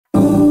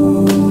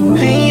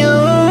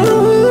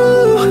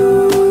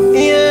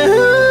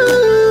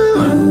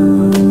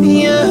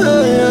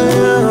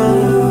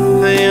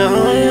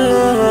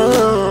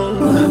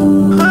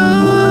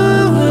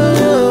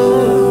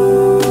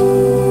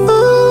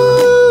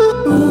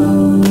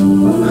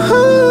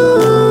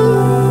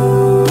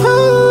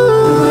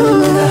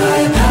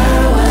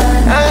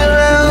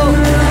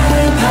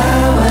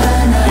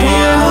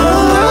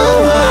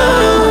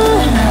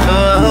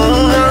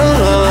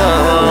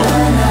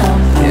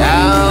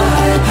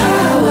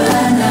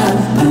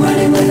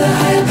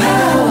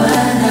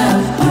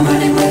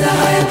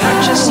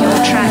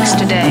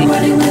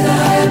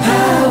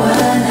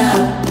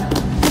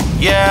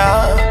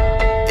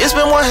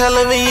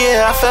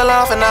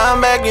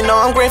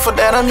thankful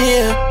that I'm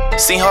here.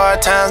 Seen hard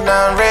times,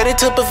 now I'm ready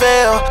to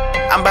prevail.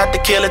 I'm about to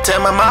kill it,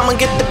 tell my mama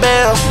get the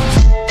bell.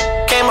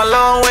 Came a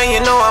long way, you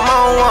know I'm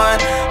on one.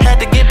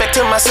 Had to get back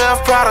to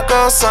myself,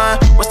 prodigal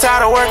son. Was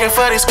tired of working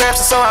for these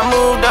scraps, and so I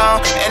moved on.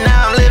 And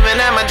now I'm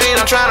living out my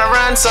dream, I'm trying to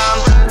run some.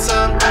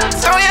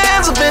 Throw your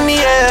hands up in the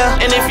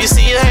air. And if you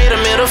see a hater,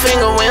 middle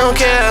finger, we don't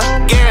care.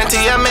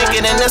 Guarantee I make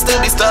it and they'll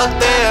still be stuck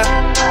there.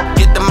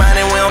 Get the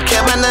money, we don't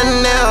care about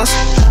nothing else.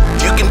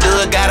 You can do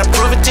it, gotta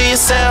prove it to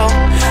yourself.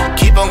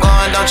 Keep on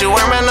going, don't you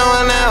worry about no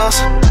one else.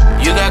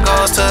 You got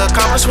goals to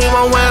accomplish, we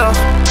want wealth.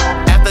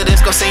 After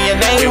this, go see your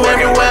name, you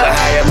everywhere. With a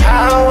higher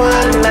power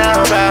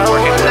now,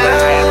 working with a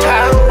higher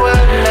power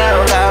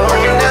now,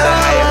 working with a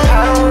higher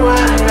power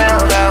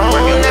now,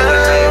 working with a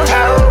higher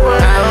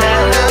power now.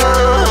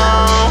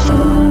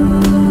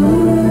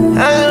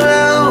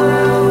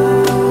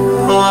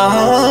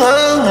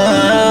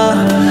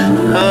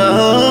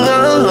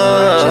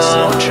 Just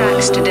more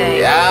tracks today.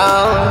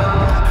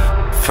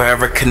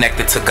 Forever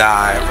connected to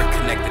God,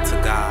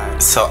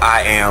 so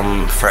I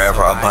am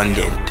forever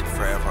abundant.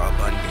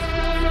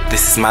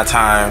 This is my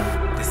time,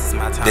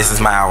 this is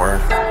my hour.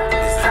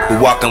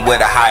 We're walking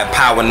with a higher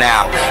power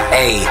now.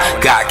 Ayy,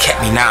 God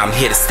kept me, now I'm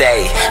here to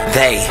stay.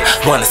 They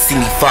wanna see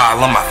me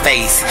fall on my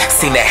face.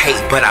 Seen that hate,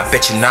 but I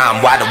bet you now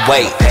I'm wide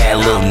awake. Bad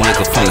little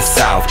nigga from the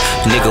south,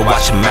 nigga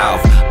watch your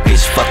mouth.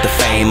 Bitch, fuck the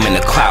fame and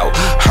the clout.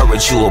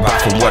 Heard you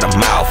about from word of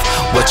mouth.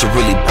 What you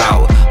really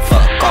bout?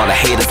 Fuck all the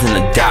haters and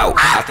the doubt.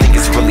 I think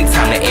it's really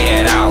time to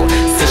air it out.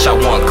 Since y'all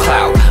want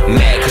clout,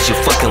 mad cause you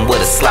fucking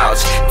with a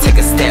slouch. Take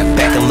a step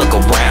back and look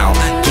around.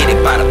 Get it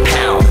by the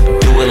pound.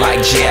 Do it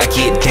like Jay, I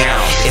get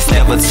down. It's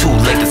never too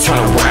late to turn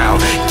around.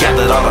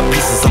 Gathered all the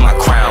pieces of my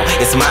crown.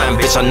 It's mine,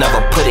 bitch, I'll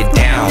never put it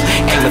down.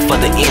 Aiming for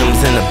the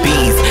M's and the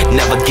B's.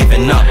 Never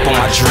giving up on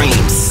my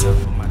dreams.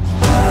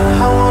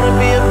 I wanna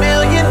be a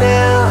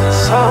billionaire,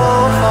 so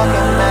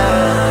fucking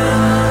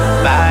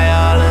mad. Buy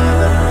all of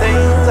the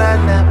things I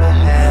never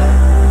had.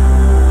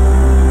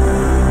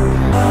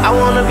 I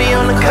wanna be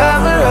on the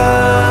cover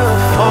of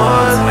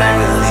Forbes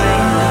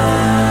magazine,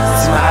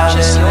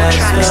 smiling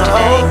next to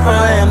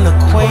Oprah and the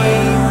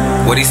Queen.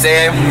 What he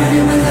said? What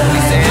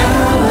he said?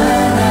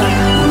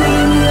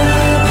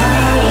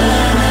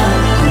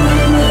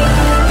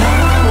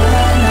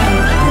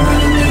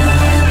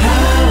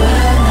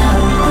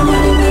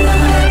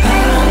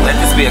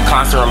 Be a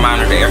constant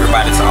reminder to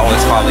everybody to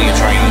always follow your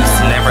dreams.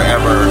 Never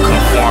ever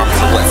conform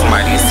to what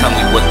somebody is telling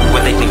you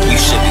what they think you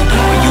should be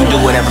doing. You do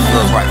whatever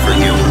feels right for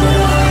you.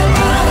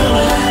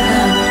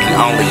 And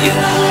only you.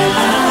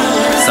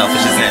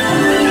 Selfish as in.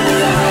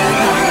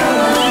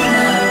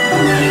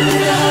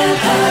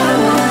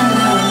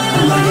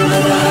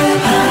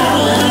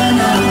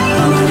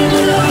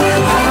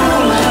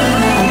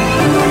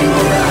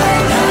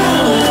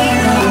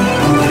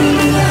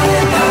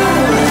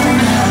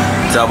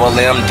 Double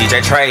M,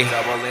 DJ Trey.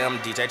 Double M,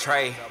 DJ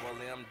Trey.